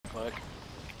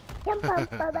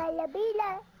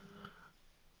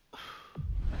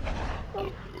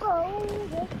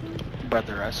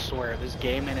Brother, I swear, this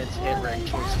game and its hit rate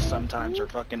choices sometimes are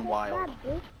fucking wild.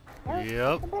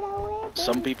 Yep.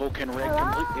 Some people can rig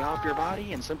completely off your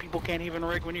body, and some people can't even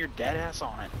rig when you're dead ass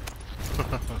on it.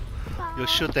 You'll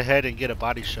shoot the head and get a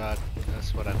body shot.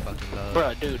 That's what I fucking love.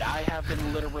 Bruh, dude, I have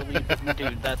been literally,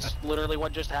 dude, that's literally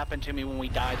what just happened to me when we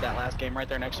died that last game right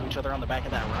there next to each other on the back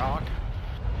of that rock.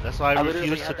 That's why I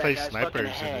literally refuse to had play that guy's snipers fucking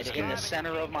in head this in game. the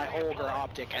center of my holder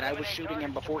optic, and I was shooting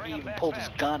him before he even pulled his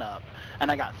gun up,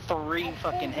 and I got 3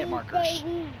 fucking hit markers.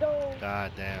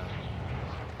 God damn.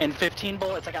 In 15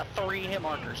 bullets, I got 3 hit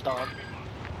markers, dog.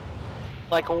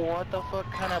 Like, what the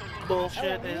fuck kind of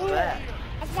bullshit is that?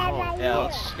 Oh, Yeah,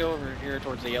 let's go over here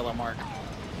towards the yellow mark.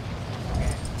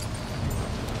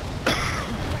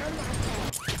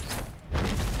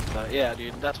 But yeah,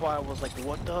 dude, that's why I was like,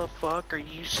 what the fuck? Are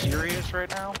you serious right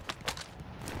now?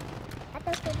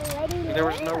 There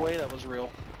was no way that was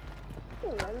real.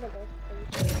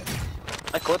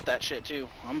 I clipped that shit too.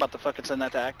 I'm about to fucking send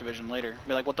that to Activision later.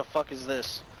 Be like, what the fuck is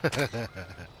this?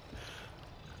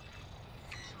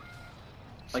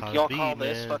 Like, y'all call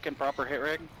this fucking proper hit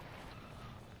rig?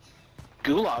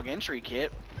 Gulag entry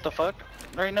kit? What the fuck?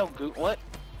 There ain't no what?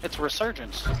 It's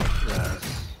Resurgence.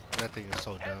 Yes. That thing is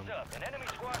so dumb. An enemy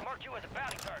squad marked you as a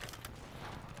bounty target.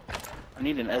 I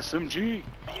need an SMG. Be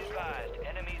advised,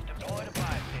 enemies deploy to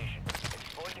buy station.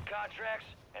 Exploit the contracts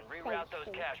and reroute those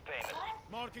cash payments.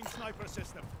 Marking sniper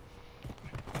system.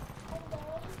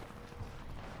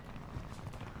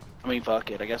 I mean,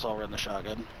 fuck it. I guess I'll run the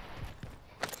shotgun.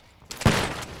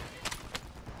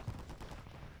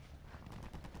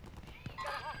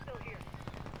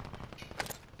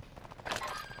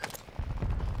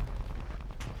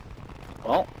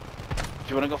 Well, if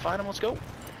you want to go find him, let's go.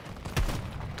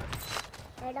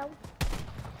 Hello.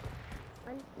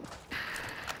 Like,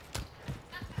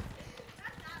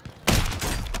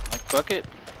 fuck it.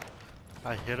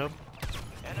 I hit him.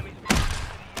 Enemies.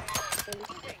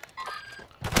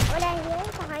 What are you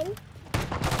behind?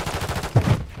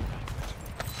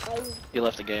 You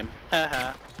left the game.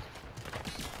 Haha.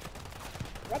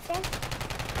 What the?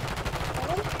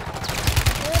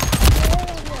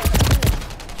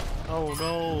 Oh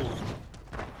no.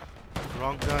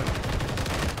 Wrong gun.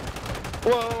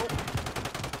 Whoa.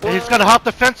 Hey, he's gonna hop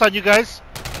the fence on you guys.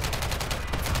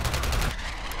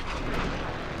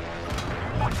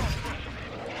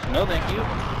 No, thank you.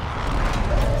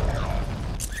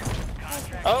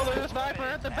 Oh, there's a sniper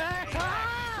at the back.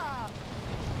 Ah!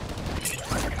 The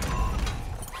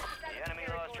enemy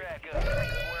lost track of you. Good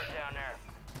work down there.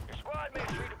 Your squad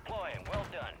mates redeploying. Well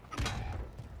done.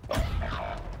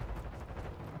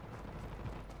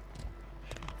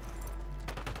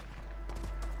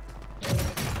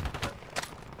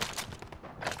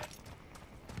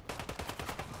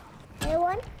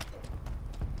 Anyone?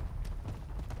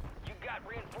 You got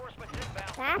reinforcements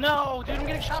inbound. No, dude, I'm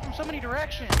getting shot from so many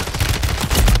directions.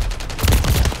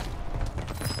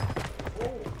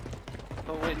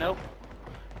 Oh, wait, nope.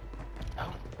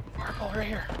 Oh, purple right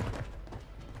here.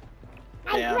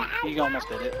 Damn, you almost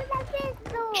did it.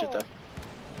 Shit, though.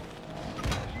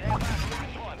 Stand by for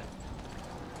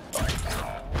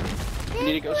redeployment. You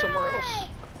need to go somewhere else.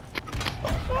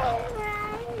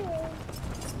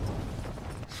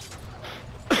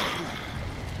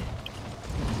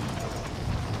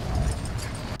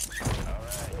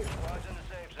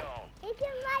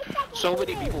 So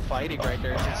many people fighting right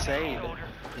there, it's insane.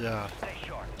 Yeah. Stay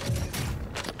sharp.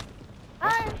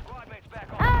 Squad mates back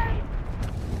on.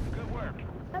 Good work.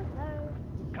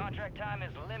 Contract time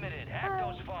is limited. Hack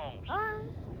those phones.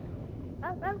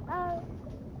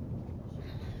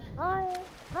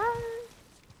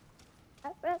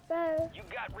 You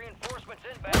got reinforcements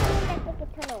inbound.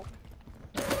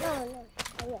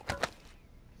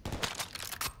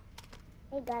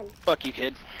 Hey, gun. Fuck you,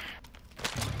 kid.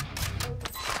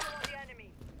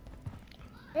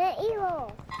 They're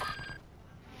evil.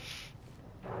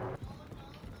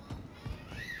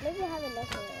 Maybe I have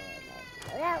enough of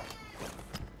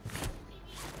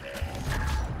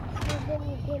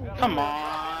it. Come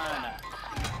on.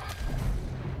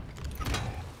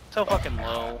 So fucking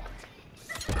low.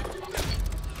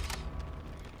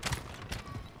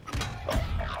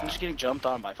 I'm just getting jumped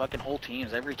on by fucking whole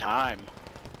teams every time.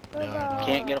 Yeah,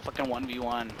 Can't get a fucking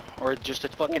 1v1 or just a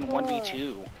fucking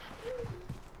 1v2.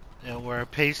 yeah, we're a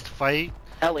paced fight.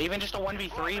 Hell, even just a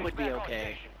 1v3 would be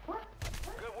okay.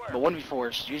 But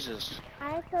 1v4s, Jesus,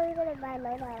 I'm actually gonna buy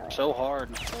my violet. so hard.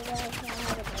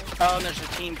 Oh, and there's a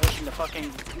team pushing the fucking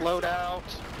loadout.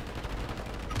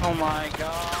 Oh my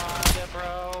god,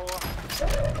 bro.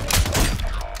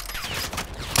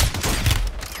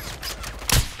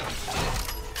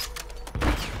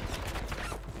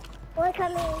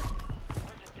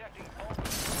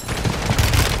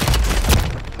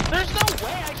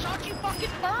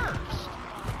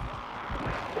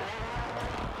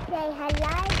 say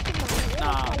hello to my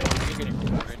Nah, you're getting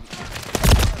recorded.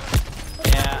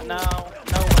 Yeah, no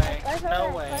way, no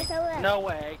way, no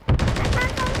way.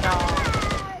 No.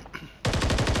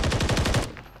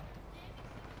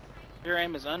 Your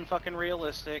aim is unfucking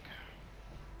realistic.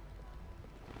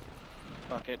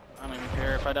 Fuck it, I don't even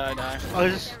care if I die. Oh,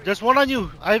 there's one on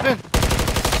you, Ivan.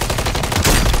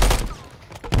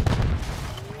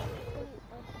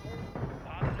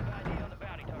 Positive ID on the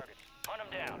bounty target. Hunt him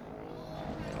down.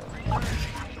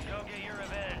 Go get your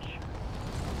revenge.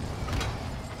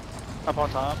 Up on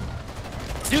top.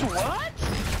 Dude, what?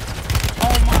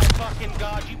 Oh my fucking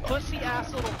god, you pussy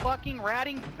ass little fucking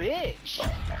ratting bitch.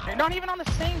 You're not even on the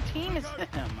same team as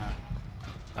him.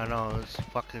 I know, it's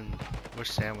fucking, we're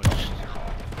sandwiched.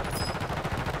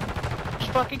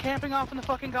 Just fucking camping off in the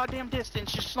fucking goddamn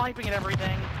distance, just sniping at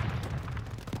everything.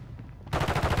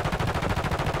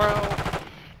 Bro.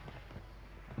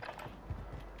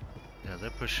 Yeah, they're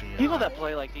pushing you. People that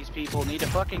play like these people need to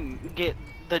fucking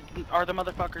are the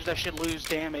motherfuckers that should lose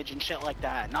damage and shit like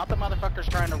that. Not the motherfuckers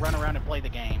trying to run around and play the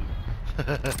game.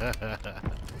 It's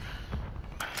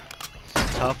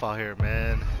tough out here,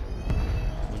 man.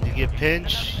 When you get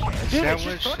pinched, Dude, it's just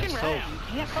sandwiched, fucking it's rad. tough.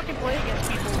 You can't fucking play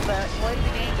against people that play the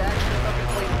game to actually fucking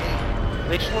play the game.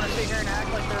 They just want to sit here and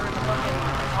act like they're in the fucking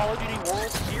Call of Duty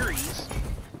World Series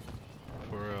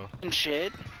For real. and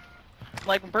shit.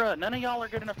 Like, bruh, none of y'all are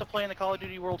good enough to play in the Call of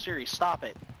Duty World Series. Stop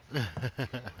it.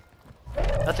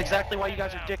 That's exactly why you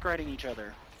guys are dick riding each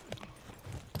other.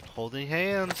 Holding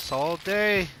hands all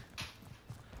day.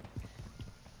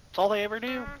 That's all they ever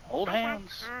do. Hold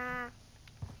hands.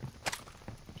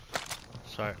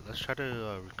 Sorry, let's try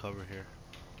to recover here.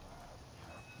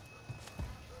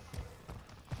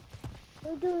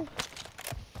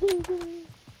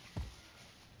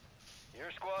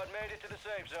 Your squad made it to the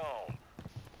safe zone.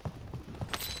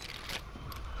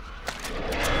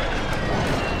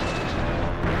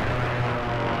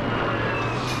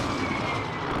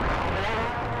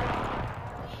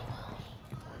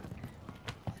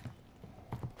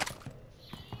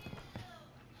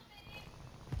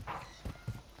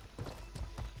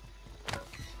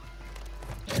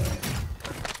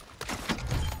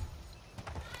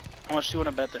 How much do you want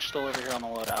to bet they're still over here on the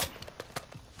loadout?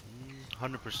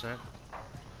 100%.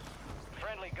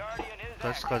 Friendly Guardian is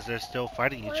That's because they're still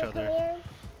fighting each other.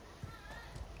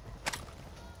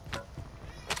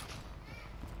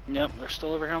 Yep, they're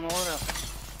still over here on the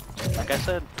loadout. Like I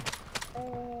said.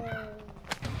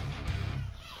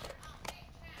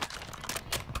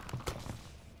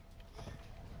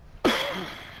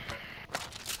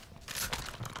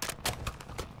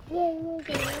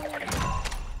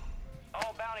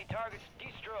 all bounty targets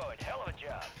destroyed. Hell of a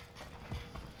job.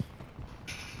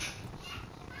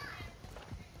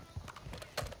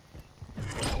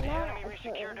 The enemy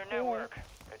resecured their network.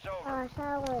 It's over.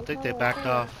 I think they backed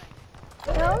off.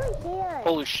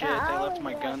 Holy shit, they left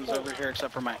my guns over here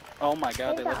except for my... Oh my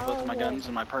god, they left both my guns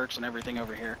and my perks and everything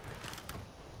over here.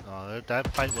 That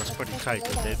fight was pretty tight,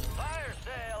 but Fire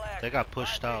sale they got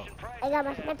pushed out. I got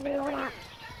my stuff in the loadout.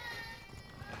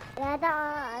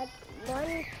 Yeah,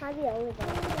 one probably over there.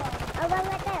 Oh, one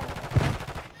right there.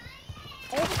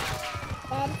 Dead.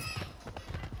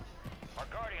 Our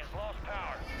Guardians lost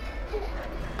power.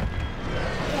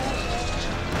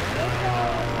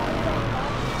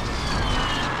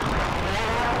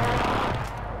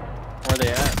 Where are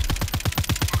they at?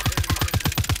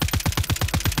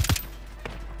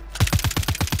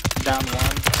 Down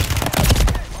one.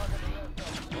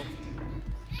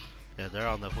 Yeah, they're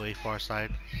on the way far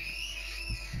side.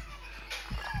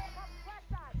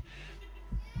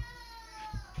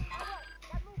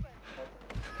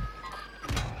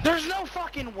 There's no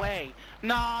fucking way.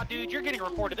 Nah, dude, you're getting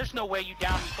reported. There's no way you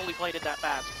down and fully played it that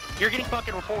fast. You're getting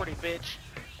fucking reported, bitch.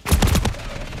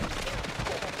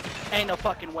 Ain't no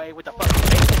fucking way with the fucking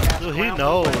basic ass. Dude, he ground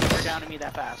knows. movement You're down to me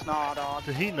that fast. Nah, dog.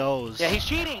 Dude, he knows. Yeah, he's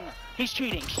cheating. He's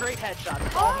cheating. Straight headshots.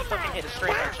 That's all he fucking hit is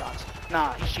straight headshots.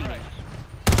 Nah, he's cheating.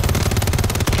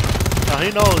 No, he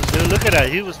knows, dude. Look at that.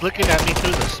 He was looking at me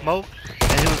through the smoke,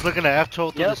 and he was looking at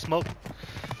F-Troll through the smoke.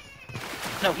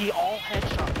 No, he all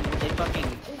headshot me with a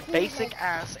fucking basic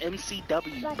ass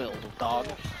MCW build, dog.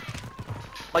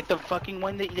 Like the fucking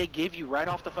one that they give you right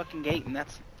off the fucking gate, and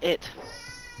that's it.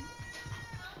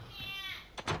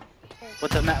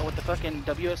 With the fucking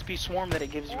WSP swarm that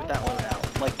it gives you with that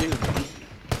loadout. Like, dude.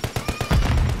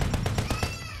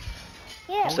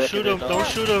 Yeah. Don't shoot him. Don't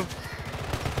shoot him.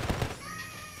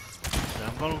 Yeah,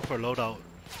 I'm going for loadout.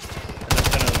 And that's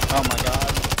gonna... Oh my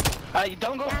god.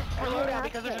 Don't go for loadout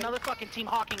because there's another fucking team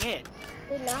hawking it.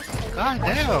 God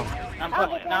damn.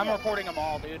 I'm reporting them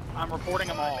all, dude. I'm reporting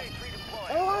them all. deployed.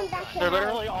 We're going back to They're the house.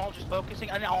 literally all just focusing,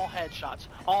 and all headshots.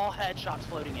 All headshots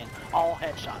floating in. All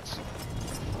headshots.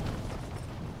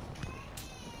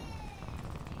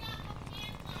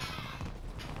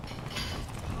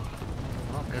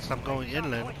 Well, I guess I'm going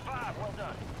inland. 25, well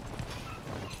done.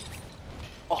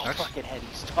 Oh, That's- fucking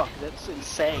headies, dog. That's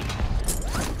insane.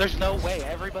 There's no way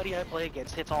everybody I play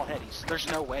against hits all headies. There's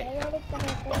no way. Everybody's gonna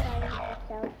think I'm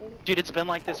selfish. Dude, it's been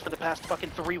like this for the past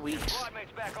fucking 3 weeks. Squad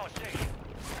mates back on station.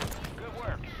 Good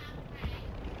work.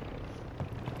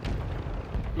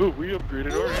 Ooh, we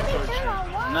upgraded our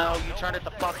What? No, you turned it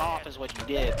the fuck off is what you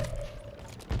did.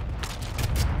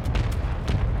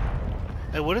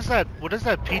 Hey, what is that? What is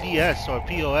that PDS or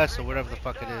POS or whatever the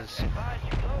fuck it is? Advise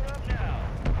you load up now.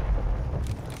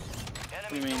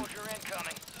 Enemy You mean- soldier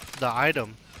incoming. The item,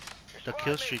 Your the squad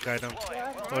kill mates streak are item, deployed.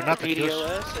 or not the kill.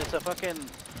 PDOS, it's a fucking...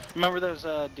 Remember those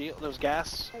those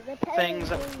gas things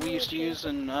that we used to use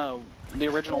in the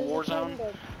original Warzone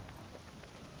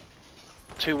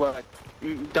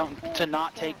to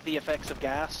not take the effects of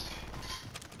gas?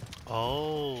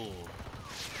 Oh,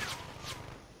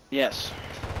 Yes.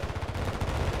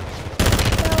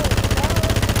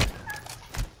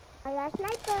 I got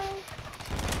sniper.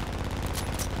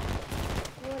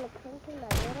 You wanna come to my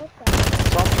little side?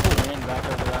 Saw people win back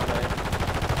over that way.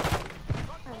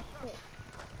 Oh shit.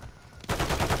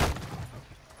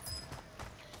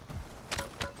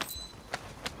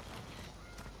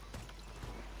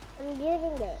 I'm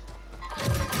using it.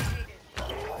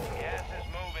 Gas is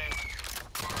moving.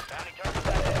 Bounty targets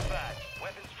identified.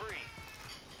 Weapons free.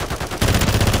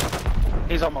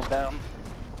 He's almost down.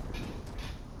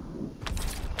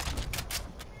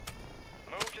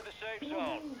 Move to the safe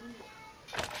zone.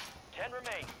 10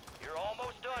 remain. You're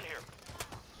almost done here.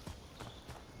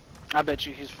 I bet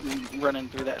you he's running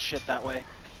through that shit that way.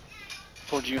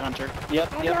 Towards you, Hunter. Yep.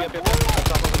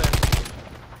 That's all over there.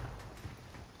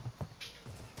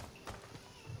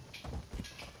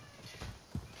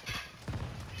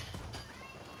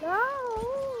 No.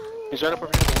 He's right up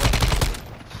over here.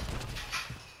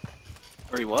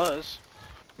 Or he was.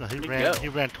 no, he Where'd he ran. go? He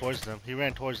ran towards them. He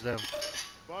ran towards them.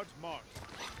 Buds marked.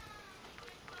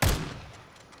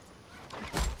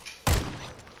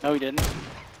 No, he didn't.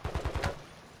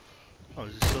 Oh,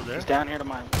 is he still there? He's down here to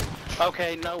my...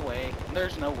 Okay, no way.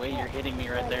 There's no way you're hitting me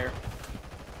right there.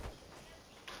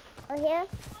 Oh here?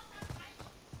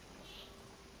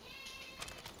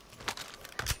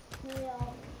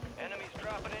 Enemies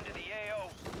dropping into the AO.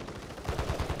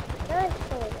 That's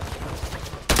cool.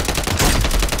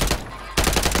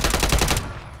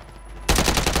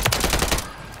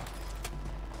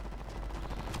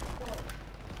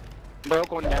 Bro,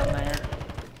 going down there.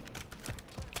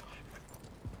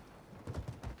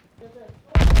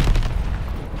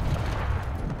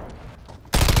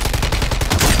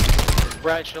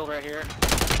 Right shield right here.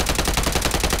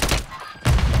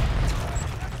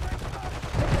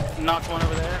 Knocked one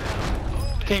over there.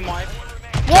 Team wipe.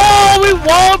 Whoa, we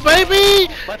won,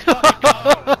 baby! Let's fucking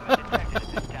go.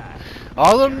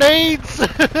 All them nades.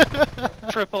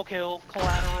 Triple kill, Who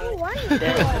collateral. won Dead.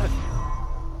 for it?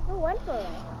 Who won for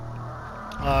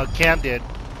it? Cam did.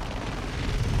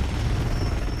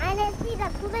 I didn't see the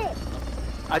clip.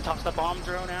 I tossed the bomb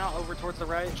drone out over towards the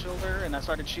right shoulder, and I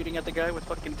started shooting at the guy with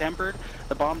fucking tempered.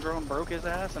 The bomb drone broke his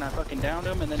ass, and I fucking downed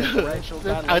him, and then his right shoulder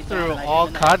got I laid threw down, and I all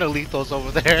hit him in the kind of lethals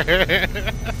over there.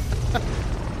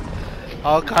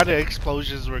 All kind of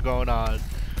explosions were going on.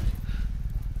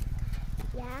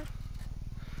 Yeah.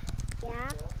 Yeah.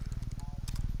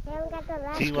 They haven't got the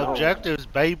last Team one. objectives,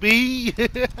 baby.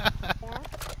 Yeah.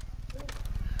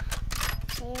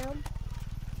 Damn.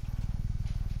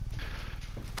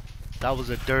 That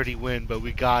was a dirty win, but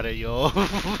we got it, yo.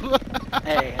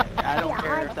 Hey, I don't Yeah,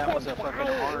 care if that was a I fucking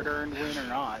think hard-earned win or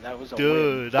not. That was a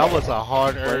Dude, win. that was a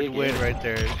hard-earned Way to win go. right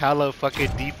there. Hella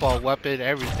fucking default weapon,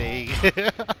 everything.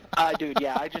 Dude,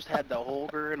 yeah, I just had the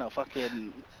Holger and a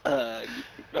fucking a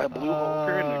blue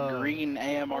Holger and a green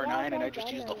AMR-9, and I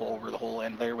just used the Holger the whole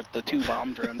end there with the 2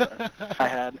 bomb drones that I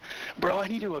had. Bro, I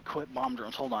need to equip bomb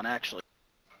drones. Hold on, actually.